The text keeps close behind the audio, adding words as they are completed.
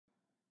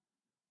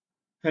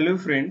Hello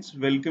friends,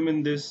 welcome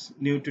in this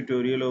new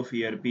tutorial of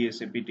ERP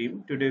SAP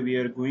team. Today we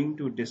are going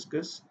to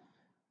discuss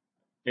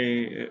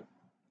a,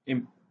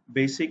 im-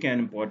 basic and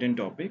important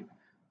topic.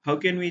 How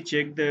can we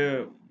check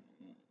the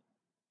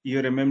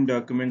your MM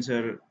documents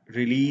are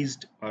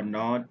released or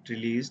not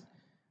released?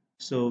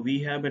 So we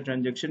have a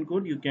transaction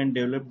code. You can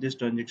develop this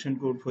transaction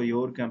code for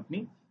your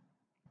company.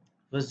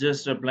 First,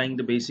 just applying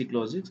the basic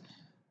logics.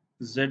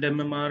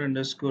 ZMMR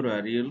underscore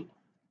REL.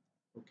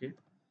 Okay.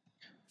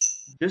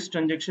 This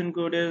transaction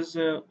code is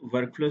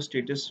workflow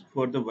status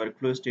for the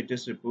workflow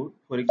status report.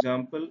 For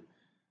example,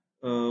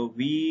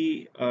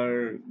 we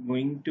are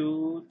going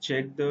to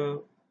check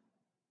the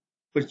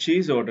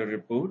purchase order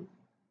report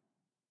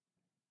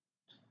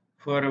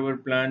for our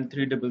plan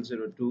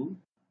 3002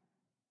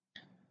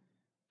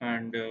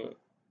 and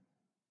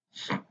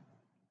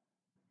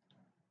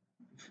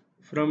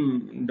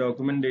from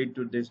document date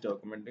to this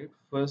document date,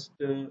 first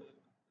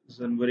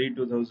January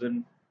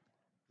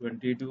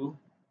 2022,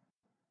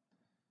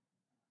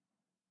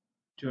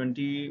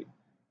 20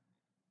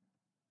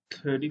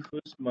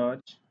 31st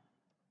March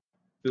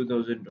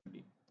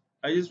 2020.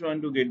 I just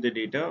want to get the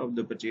data of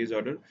the purchase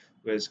order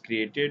who has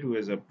created, who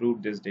has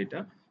approved this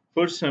data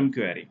for some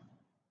query.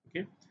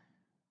 Okay.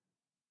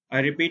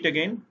 I repeat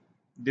again,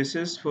 this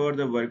is for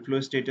the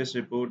workflow status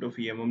report of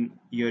your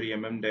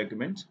MM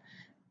documents.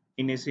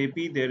 In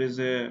SAP, there is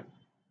a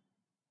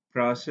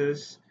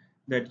process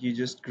that you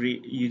just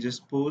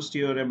post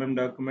your MM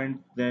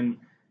document, then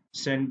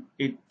send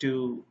it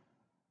to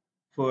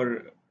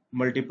for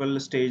multiple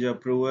stage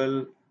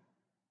approval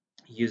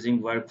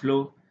using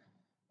workflow.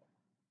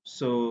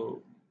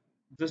 So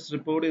this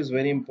report is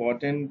very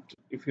important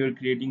if you're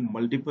creating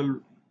multiple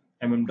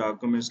MM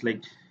documents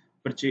like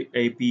purchase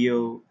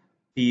APO,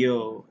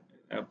 PO,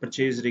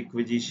 purchase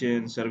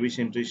requisition, service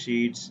entry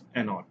sheets,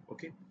 and all.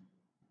 Okay.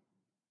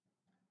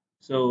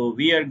 So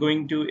we are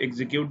going to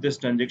execute this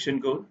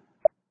transaction code,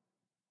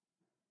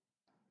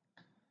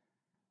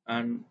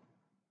 and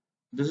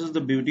this is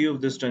the beauty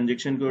of this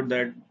transaction code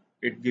that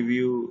it give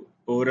you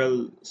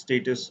overall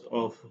status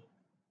of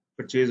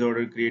purchase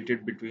order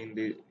created between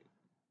the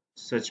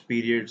such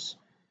periods.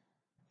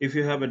 If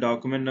you have a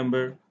document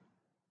number,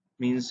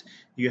 means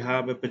you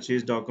have a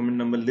purchase document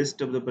number, list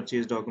of the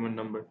purchase document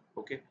number.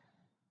 Okay.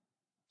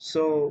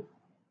 So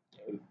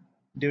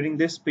during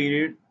this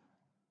period,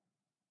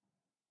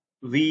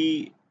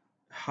 we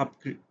have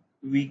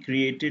we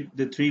created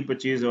the three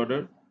purchase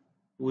order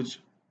which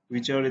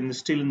are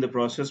still in the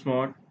process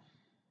mode.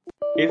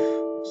 If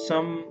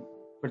some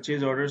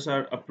purchase orders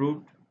are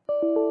approved,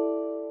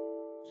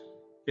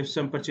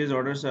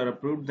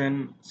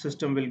 then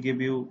system will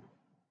give you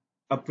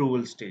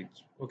approval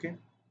stage. Okay.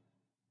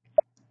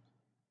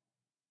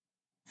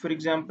 For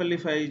example,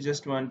 if I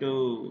just want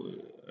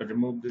to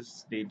remove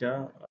this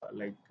data,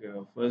 like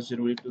 1st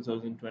January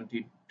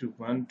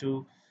 2021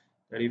 to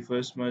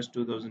 31st March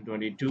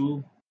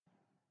 2022,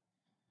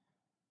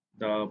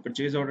 the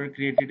purchase order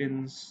created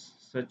in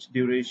such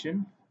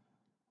duration,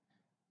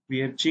 we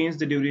have changed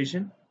the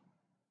duration.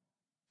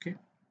 Okay.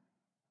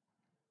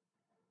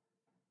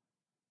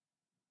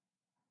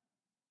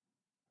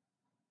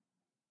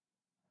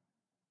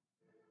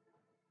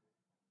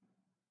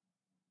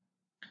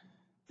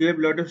 You have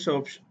a lot of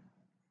options.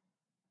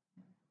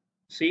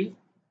 See,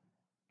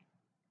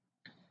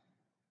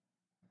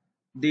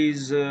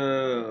 these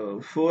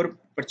four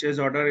purchase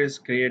order is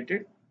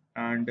created,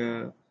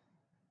 and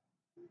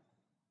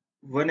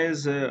one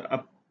is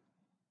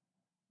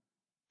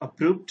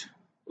approved.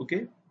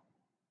 Okay.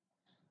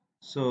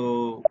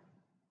 So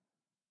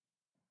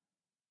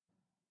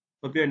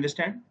hope you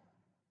understand.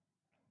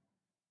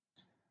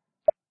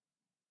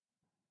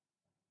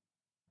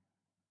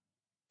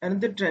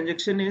 Another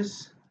transaction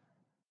is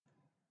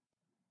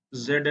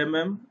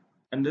ZMM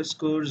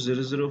underscore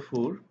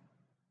 004.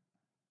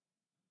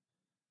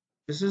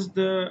 This is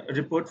the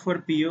report for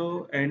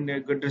PO and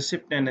good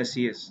receipt and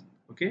SES.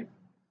 Okay.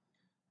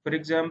 For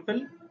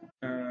example,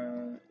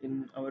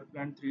 in our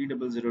plan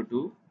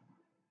 3002,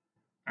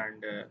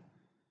 and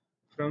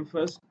from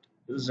 1st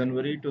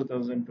January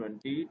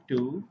 2020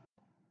 to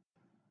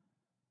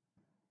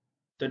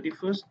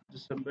 31st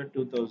December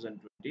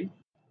 2020,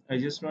 I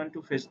just want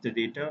to fetch the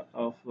data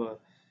of uh,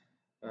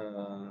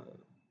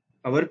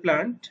 our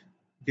plant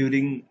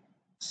during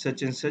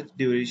such and such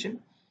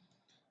duration.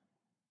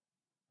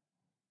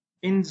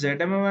 In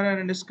ZMMR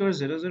underscore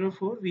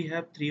 004, we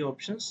have three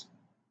options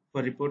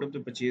for report of the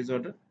purchase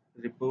order,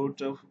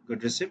 report of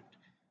good receipt,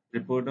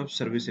 report of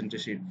service entry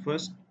sheet.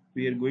 First,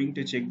 we are going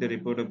to check the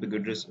report of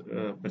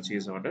the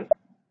purchase order.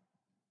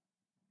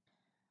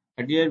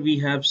 And here we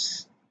have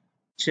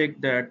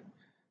checked that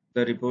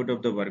the report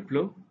of the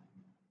workflow.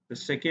 The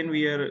second,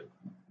 we are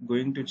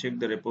going to check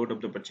the report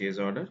of the purchase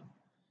order.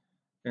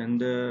 And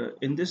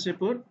in this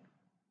report,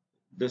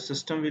 the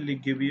system will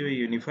give you a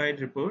unified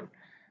report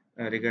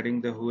regarding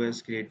the who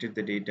has created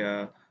the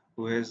data,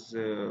 who has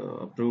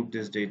approved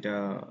this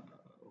data,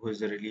 who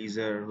is the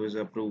releaser, who is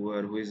the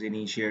approver, who is the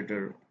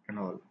initiator, and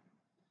all.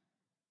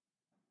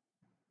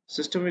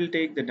 System will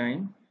take the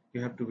time.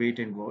 You have to wait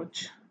and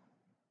watch.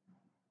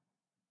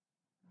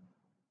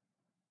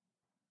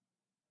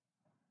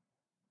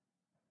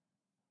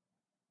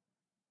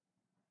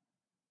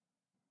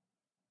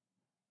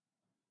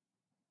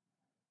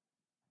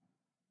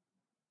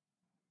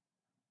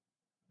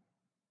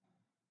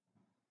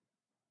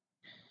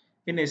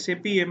 In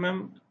SAP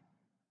MM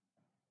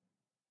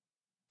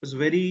is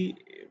very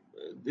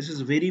this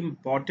is very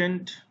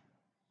important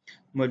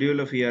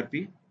module of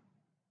ERP,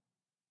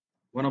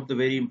 one of the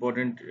very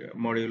important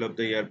module of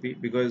the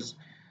ERP, because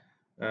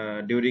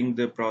during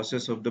the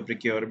process of the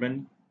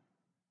procurement,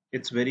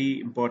 it's very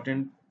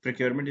important.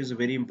 Procurement is a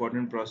very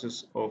important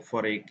process of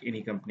for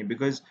any company,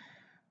 because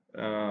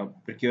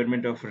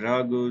procurement of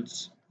raw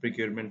goods,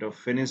 procurement of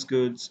finished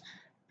goods,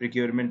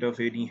 procurement of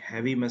any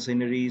heavy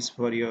machineries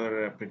for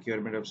your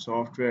procurement of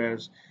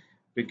softwares,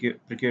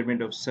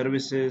 procurement of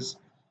services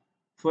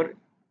for,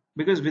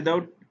 because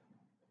without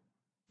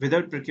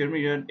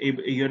procurement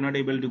you're not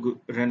able to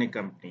run a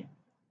company,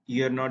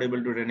 you're not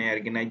able to run an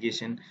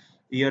organization,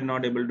 you're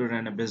not able to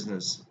run a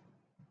business.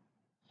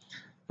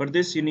 For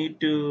this you need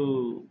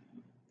to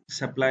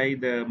supply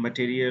the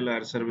material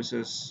or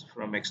services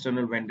from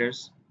external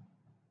vendors.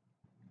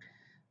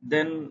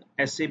 Then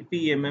SAP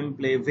MM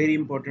play a very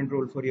important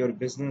role for your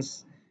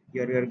business,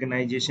 your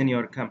organization,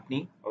 your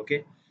company.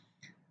 Okay,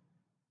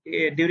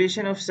 a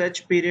duration of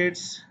such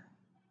periods,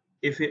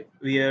 if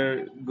we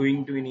are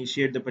going to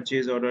initiate the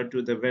purchase order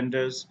to the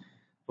vendors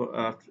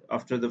for,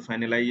 after the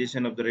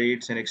finalization of the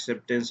rates and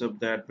acceptance of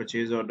that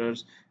purchase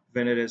orders,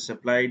 vendor has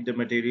supplied the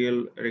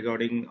material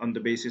regarding on the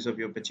basis of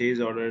your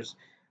purchase orders,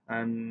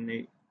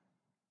 and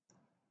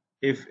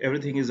if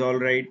everything is all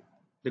right,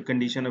 the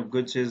condition of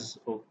goods is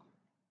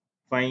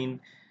fine,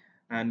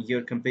 and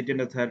your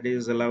competent authority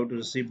is allowed to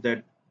receive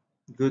that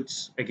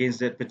goods against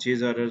that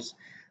purchase orders,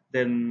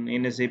 then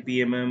in SAP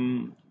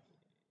MM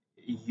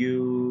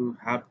you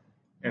have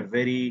a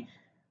very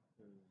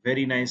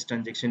nice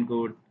transaction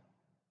code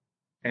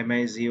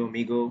MIZ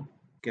Omigo,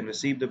 can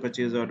receive the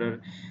purchase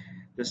order.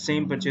 The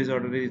same purchase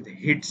order is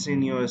hits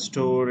in your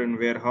store and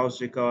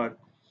warehouse record,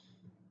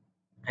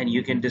 and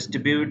you can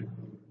distribute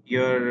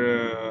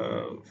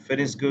your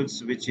finished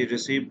goods which you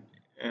received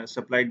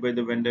supplied by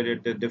the vendor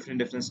at the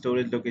different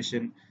storage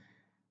location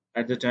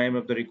at the time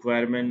of the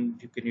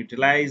requirement. You can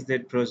utilize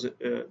that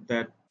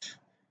that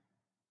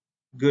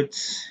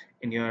goods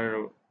in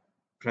your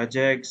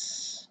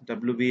projects,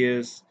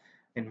 WBS,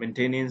 and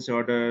maintenance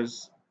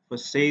orders for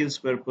sales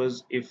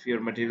purpose if your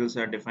materials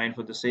are defined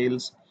for the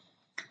sales,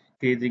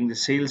 creating the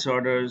sales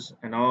orders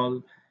and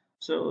all.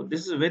 So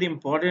this is a very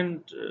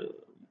important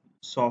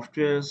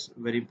softwares,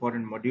 very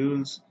important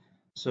modules.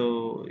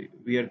 So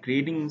we are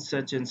creating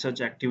such and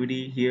such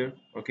activity here.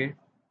 Okay,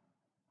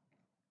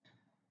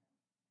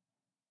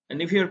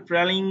 and if you're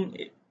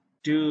planning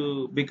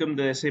to become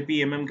the SAP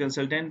MM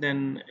consultant,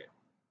 then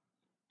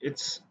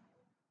it's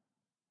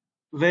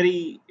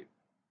very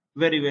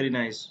very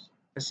nice.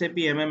 SAP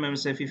MM and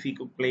SAP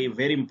FICO play a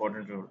very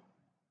important role.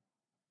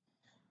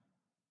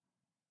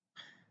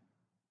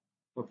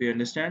 Hope you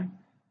understand.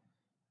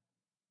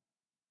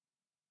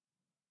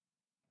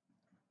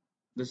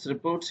 This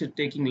report is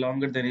taking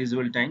longer than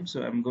usual time,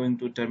 so I'm going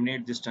to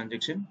terminate this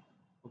transaction.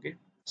 Okay,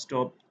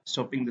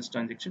 stopping this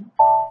transaction.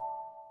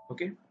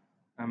 Okay,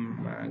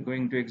 I'm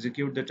going to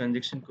execute the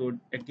transaction code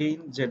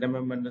again,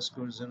 ZMM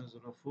underscore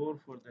 004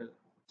 for the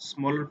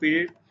smaller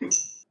period,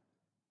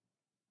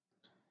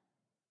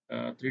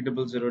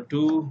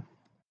 3002,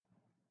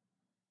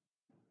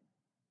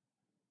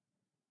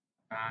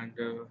 and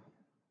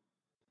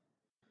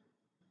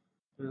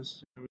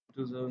 1st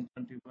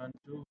 2021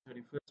 to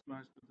 31st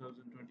March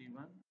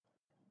 2021.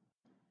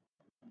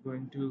 I'm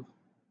going to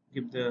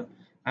give the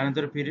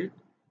another period.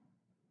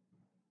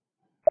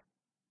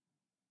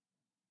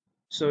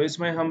 So it's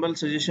my humble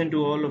suggestion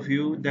to all of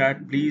you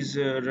that please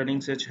running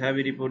such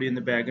heavy report in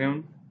the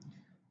background.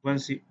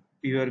 Once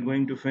you are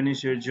going to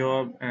finish your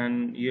job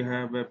and you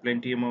have a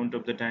plenty amount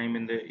of the time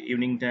in the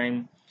evening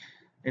time,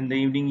 in the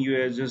evening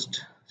you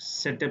just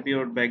set up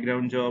your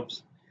background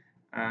jobs,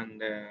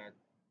 and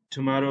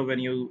tomorrow when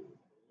you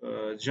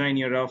join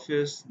your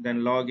office,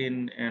 then log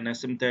in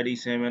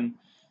SM37.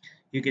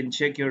 You can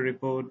check your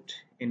report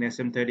in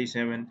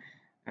SM37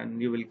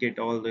 and you will get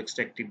all the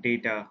extracted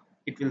data.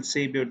 It will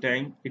save your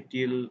time. It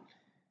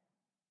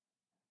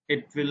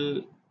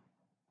will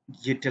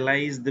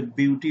utilize the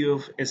beauty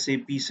of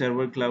SAP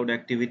server cloud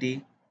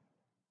activity.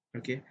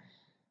 Okay,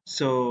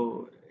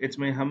 so it's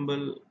my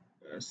humble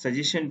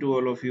suggestion to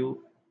all of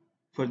you,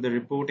 for the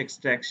report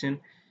extraction,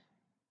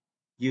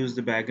 use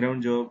the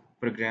background job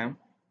program.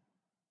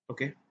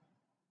 Okay,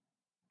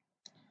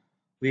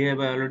 we have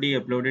already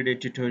uploaded a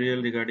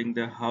tutorial regarding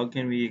the how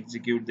can we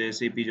execute the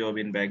SAP job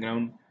in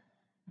background,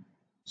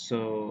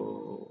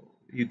 so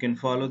you can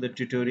follow the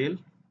tutorial.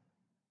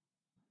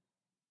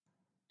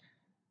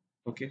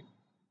 Okay,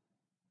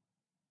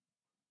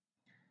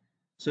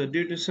 so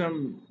due to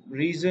some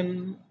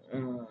reason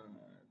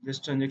this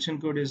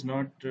transaction code is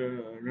not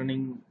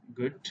running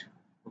good.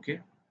 Okay,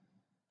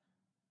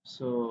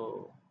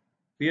 so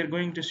we are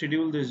going to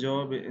schedule this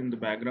job in the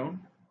background.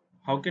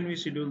 How can we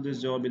schedule this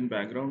job in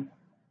background?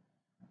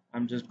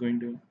 I'm just going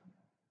to,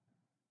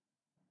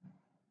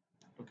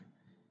 okay,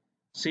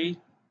 see,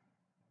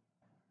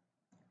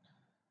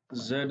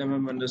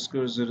 ZMM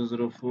underscore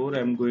 004,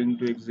 I'm going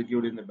to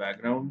execute in the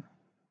background.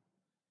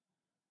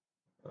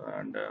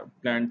 and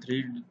plan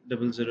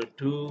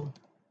 3002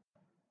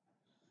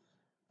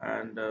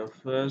 and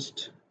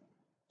 1st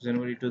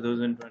January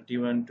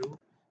 2021 to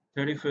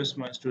 31st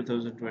March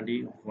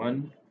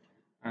 2021,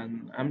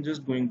 and I'm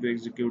just going to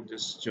execute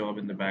this job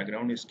in the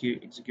background,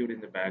 execute in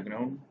the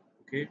background.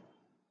 Okay,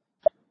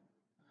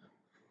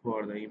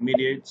 for the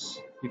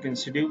immediates, you can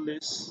schedule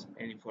this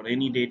for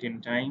any date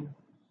and time,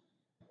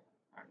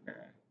 and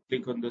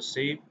click on the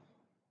save.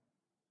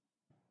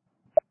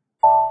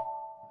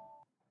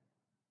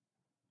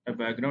 A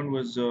background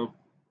was a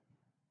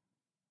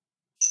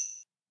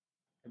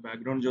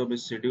background job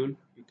is scheduled.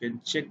 You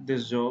can check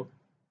this job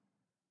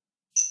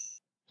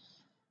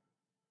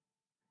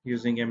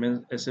using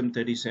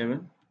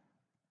SM37.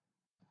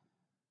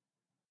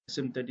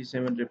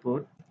 SM37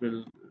 report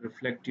will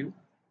reflect you.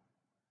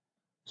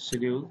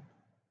 Schedule,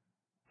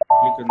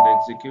 click on the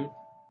execute.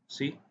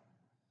 See,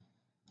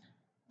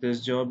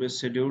 this job is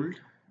scheduled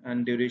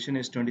and duration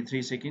is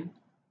 23 seconds.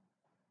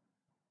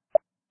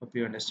 Hope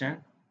you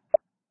understand.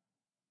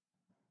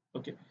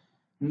 Okay,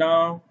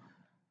 now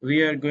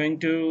we are going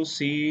to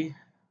see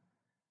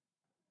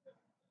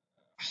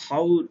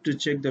how to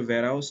check the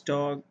warehouse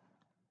stock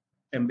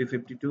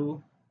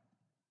MB52.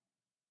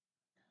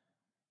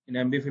 In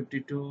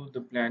MB52,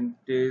 the plant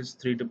is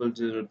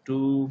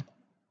 3002,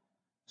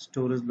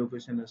 storage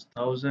location is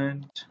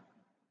 1000.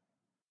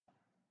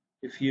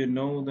 If you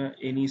know the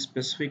any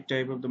specific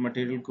type of the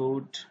material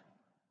code,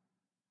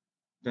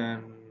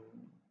 then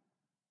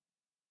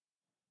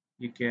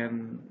you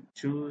can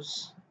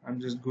choose. I'm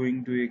just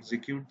going to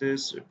execute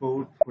this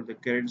report for the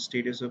current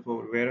status of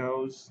our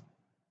warehouse.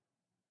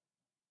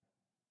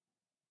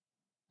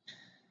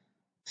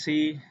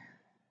 See,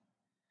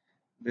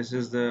 this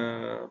is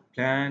the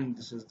plan,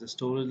 this is the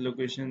storage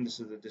location, this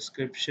is the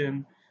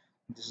description,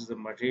 this is the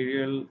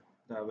material,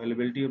 the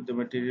availability of the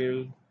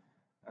material,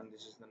 and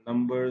this is the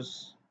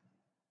numbers.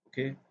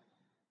 Okay,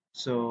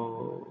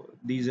 so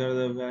these are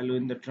the value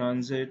in the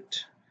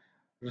transit,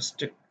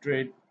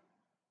 restricted.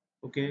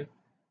 Okay,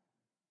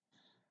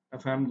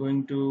 if I'm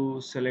going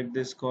to select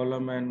this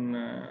column and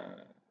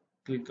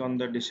click on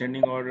the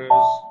descending orders,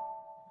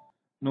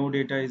 no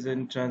data is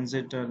in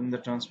transit or in the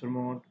transfer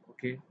mode.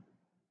 Okay,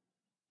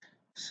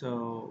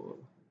 so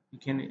you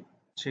can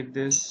check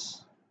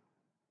this,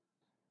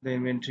 the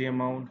inventory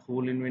amount,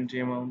 whole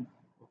inventory amount.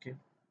 Okay,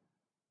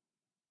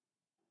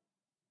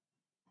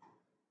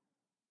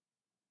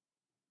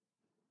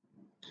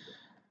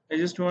 I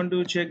just want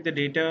to check the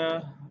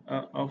data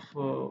of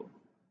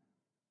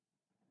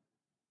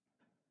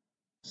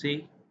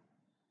see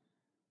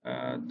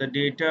the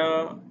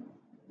data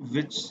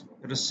which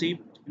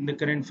received in the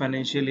current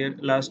financial year,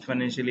 last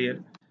financial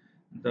year,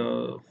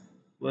 the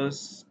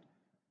 1st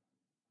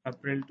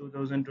April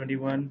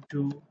 2021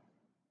 to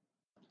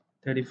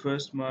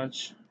 31st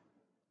March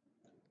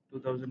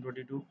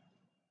 2022,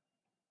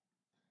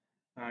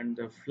 and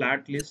the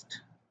flat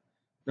list,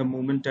 the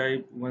movement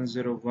type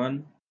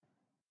 101.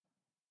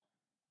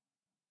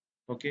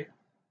 Okay,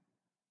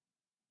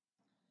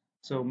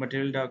 so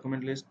material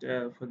document list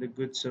for the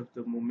goods of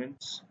the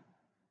movements.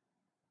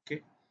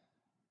 Okay,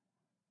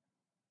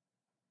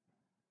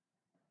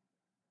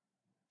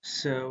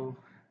 so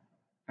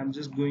I'm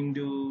just going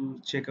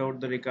to check out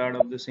the record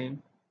of the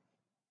same,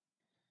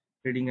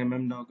 reading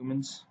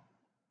documents.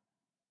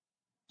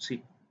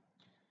 See,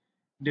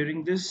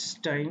 during this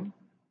time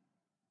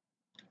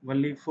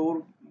only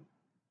four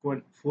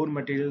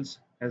materials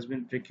has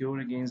been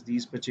procured against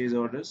these purchase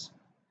orders.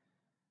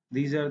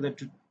 These are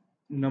the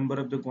number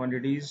of the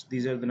quantities,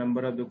 these are the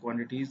number of the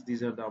quantities,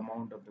 these are the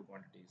amount of the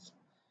quantities.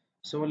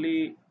 So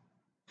only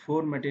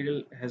four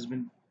material has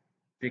been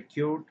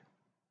procured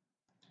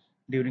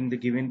during the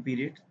given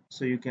period.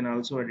 So you can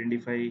also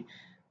identify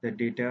the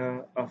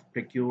data of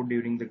procured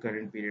during the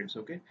current periods.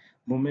 Okay,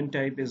 movement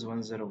type is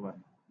 101.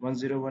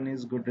 101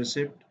 is good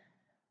receipt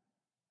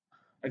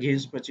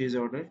against purchase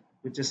order,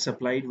 which is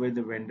supplied by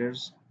the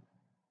vendors.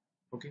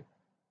 Okay,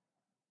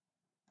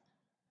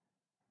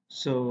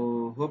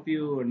 so hope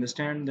you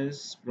understand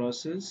this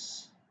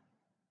process.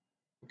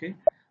 Okay,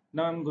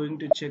 now I'm going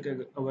to check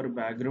our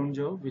background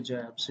job which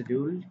I have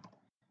scheduled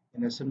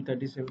in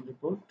SM37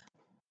 report.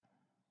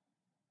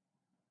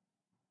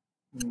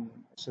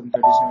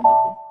 SM37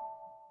 report,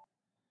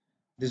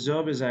 this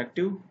job is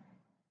active.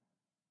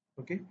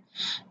 Okay,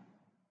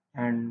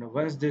 and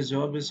once this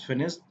job is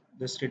finished,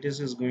 the status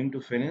is going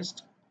to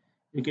finished.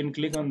 You can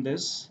click on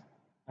this,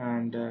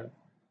 and uh,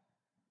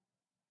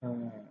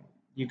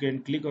 you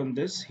can click on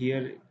this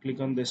here, click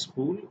on this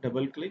spool,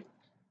 double click,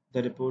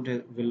 the report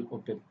will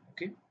open.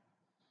 Okay,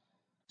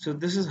 so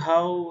this is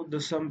how the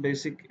some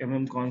basic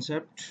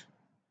concept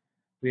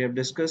we have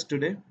discussed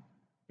today.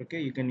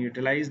 Okay, you can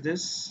utilize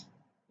this.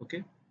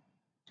 Okay,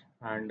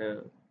 and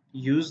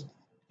use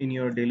in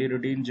your daily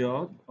routine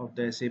job of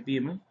the SAP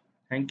MM.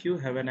 Thank you,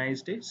 have a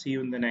nice day, see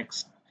you in the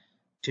next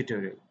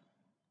tutorial.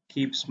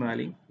 Keep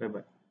smiling, bye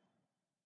bye.